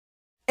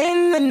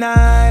In the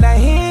night, I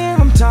hear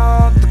him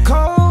talk, the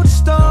coldest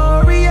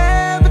story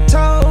ever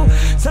told,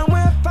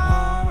 somewhere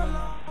far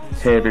along.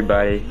 Hey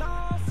everybody,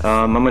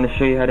 I'm going to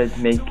show you how to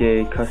make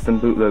a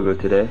custom boot logo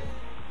today.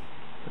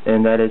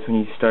 And that is, when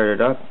you start it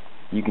up,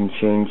 you can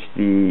change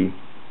the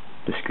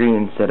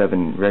screen. Instead of a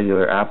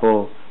regular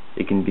Apple,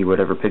 it can be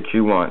whatever picture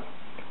you want.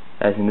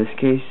 As in this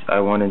case, I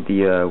wanted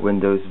the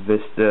Windows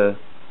Vista,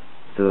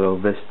 the little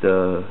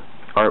Vista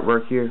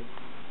artwork here,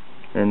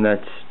 and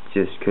that's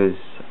just because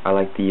I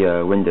like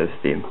the Windows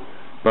theme.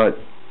 But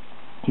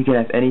you can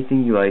have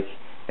anything you like,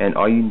 and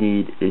all you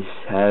need is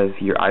have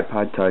your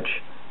iPod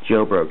Touch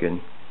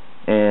jailbroken,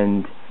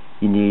 and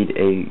you need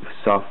a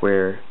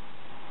software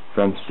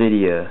from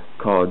Cydia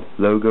called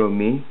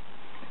LogoMe,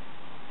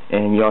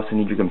 and you also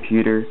need your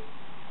computer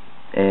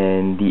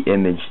and the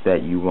image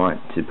that you want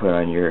to put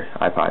on your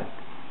iPod.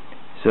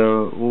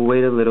 So we'll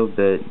wait a little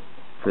bit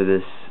for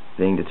this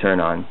thing to turn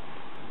on.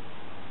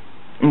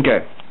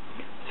 Okay,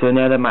 so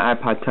now that my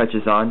iPod Touch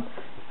is on,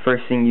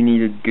 first thing you need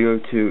to go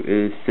to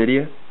is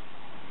Cydia.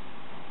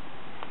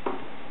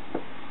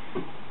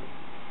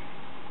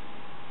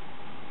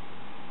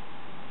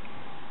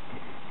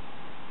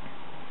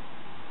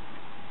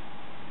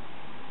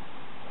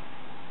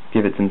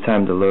 Give it some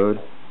time to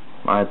load.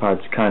 My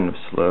iPod's kind of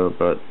slow,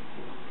 but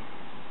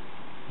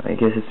I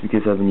guess it's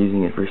because I've been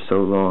using it for so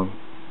long.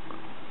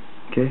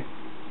 Okay,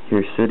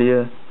 here's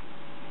Cydia.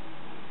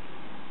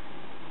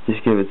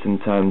 Just give it some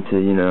time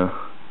to,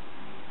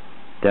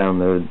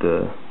 download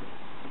the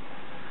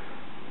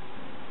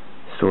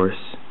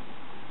source.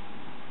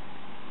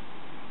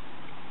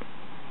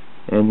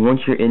 And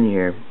once you're in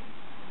here,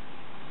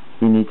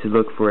 you need to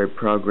look for a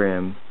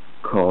program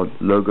called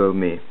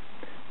LogoMe.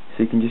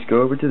 So you can just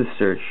go over to the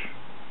search,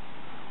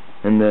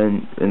 and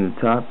then in the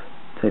top,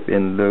 type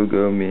in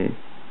LogoMe.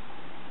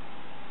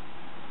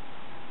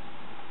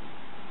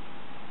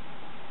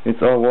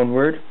 It's all one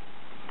word.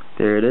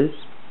 There it is.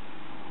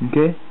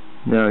 Okay,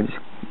 now just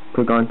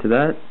click onto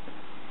that.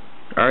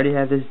 I already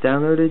have this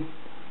downloaded,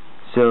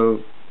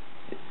 so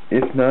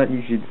if not,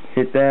 you should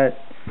hit that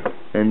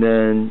and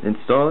then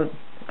install it.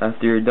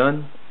 After you're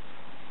done,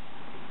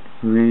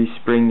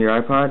 respring your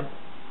iPod.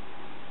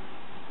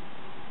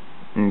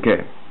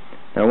 Okay,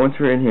 now once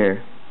we're in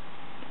here,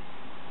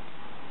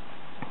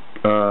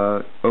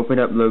 open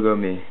up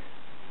LogoMe.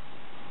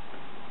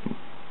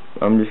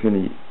 I'm just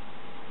going to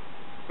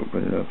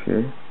open it up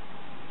here.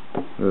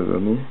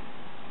 LogoMe.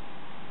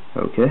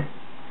 Okay.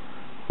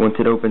 Once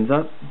it opens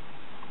up,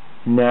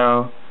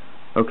 now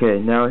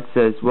it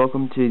says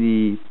welcome to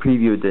the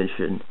preview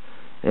edition,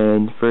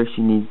 and first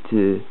you need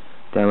to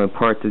download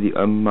parts of the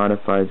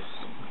unmodified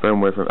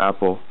firmware from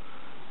Apple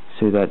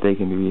so that they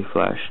can be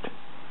reflashed.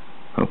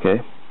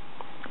 Okay,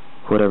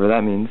 whatever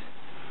that means.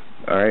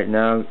 Alright,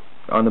 now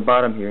on the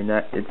bottom here,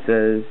 it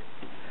says,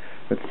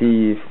 let's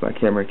see if my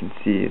camera can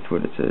see it's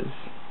what it says.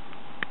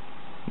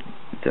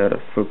 It's out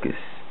of focus.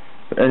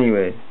 But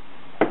anyway,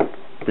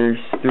 there's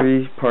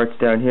 3 parts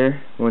down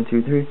here. 1,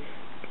 2, 3.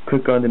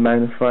 Click on the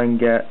magnifying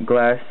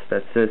glass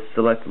that says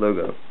select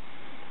logo.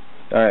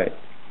 Alright.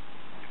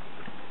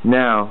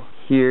 Now,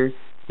 here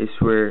is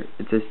where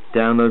it says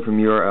download from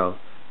URL.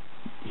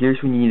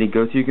 Here's when you need to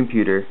go to your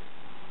computer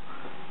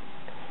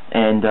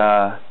and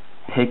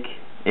pick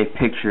a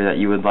picture that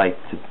you would like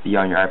to be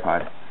on your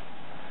iPod.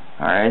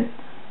 Alright.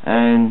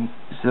 And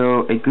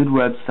so a good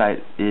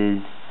website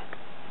is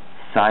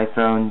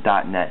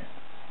sciphone.net.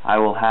 I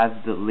will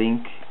have the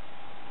link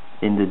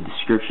in the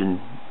description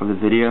of the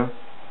video,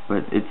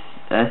 but it's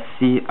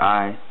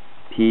sciphone.net.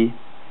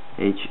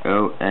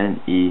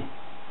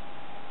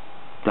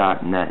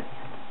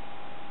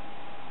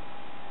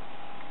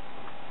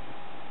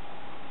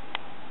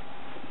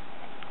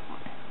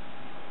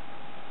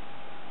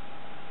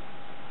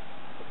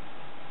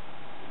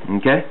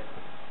 Okay,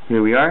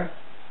 here we are.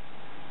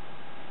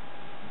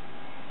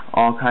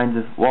 All kinds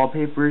of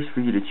wallpapers for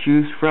you to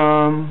choose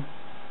from.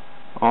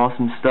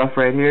 Awesome stuff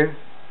right here.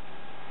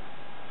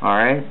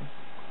 Alright,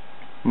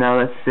 now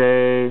let's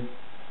say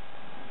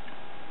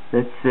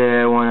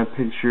I want a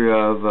picture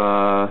of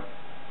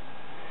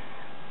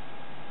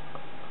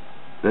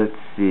let's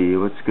see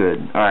what's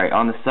good. Alright,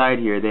 on the side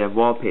here they have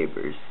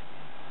wallpapers,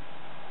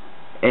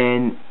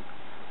 and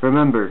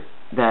remember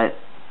that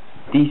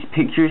these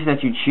pictures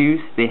that you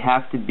choose, they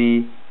have to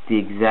be the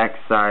exact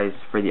size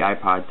for the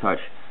iPod Touch,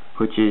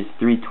 which is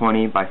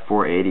 320 by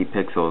 480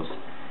 pixels.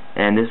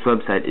 And this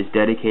website is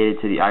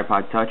dedicated to the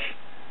iPod Touch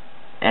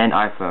and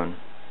iPhone,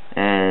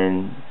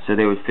 and so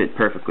they would fit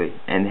perfectly,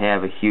 and they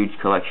have a huge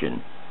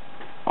collection,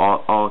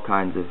 all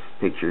kinds of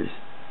pictures.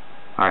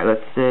 Alright,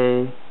 let's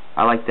say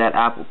I like that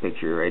Apple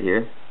picture right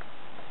here.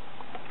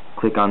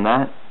 Click on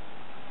that.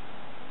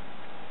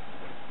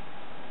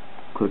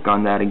 Click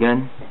on that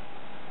again.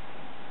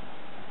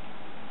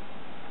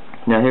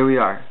 Now here we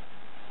are.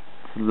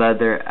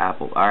 Leather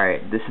apple.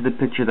 Alright, this is the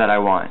picture that I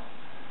want.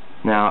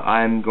 Now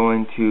I'm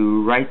going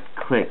to right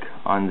click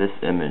on this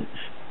image,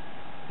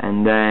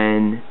 and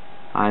then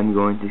I'm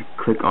going to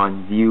click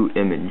on view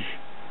image.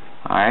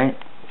 Alright,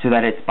 so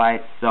that it's by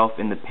itself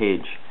in the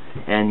page,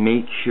 and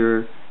make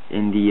sure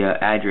in the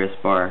address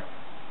bar.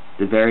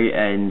 The very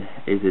end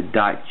is a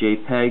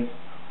 .jpeg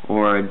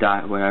or a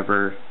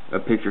whatever, a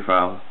picture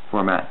file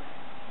format.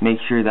 Make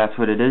sure that's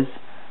what it is.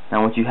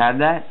 Now once you have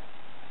that,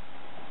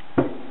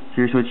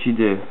 here's what you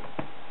do.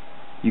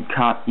 You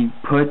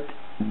put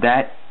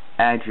that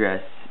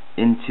address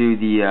into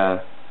the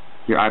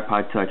your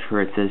iPod Touch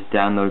where it says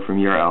download from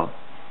URL.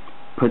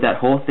 Put that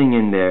whole thing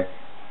in there,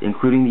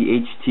 including the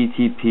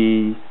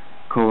http://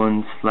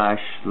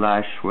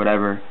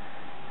 whatever,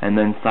 and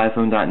then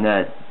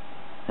siphone.net,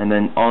 and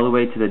then all the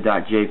way to the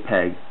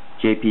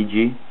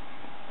 .jpg,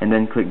 and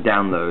then click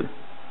download.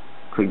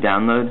 Click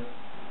download.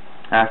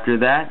 After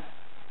that,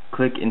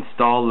 click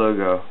install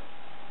logo,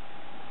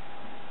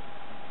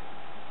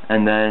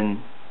 and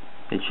then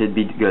it should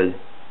be good.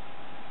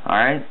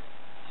 Alright,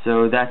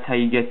 so that's how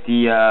you get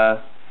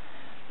the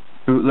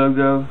boot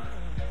logo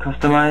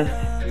customized.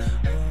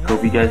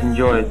 Hope you guys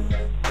enjoyed.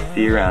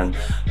 See you around.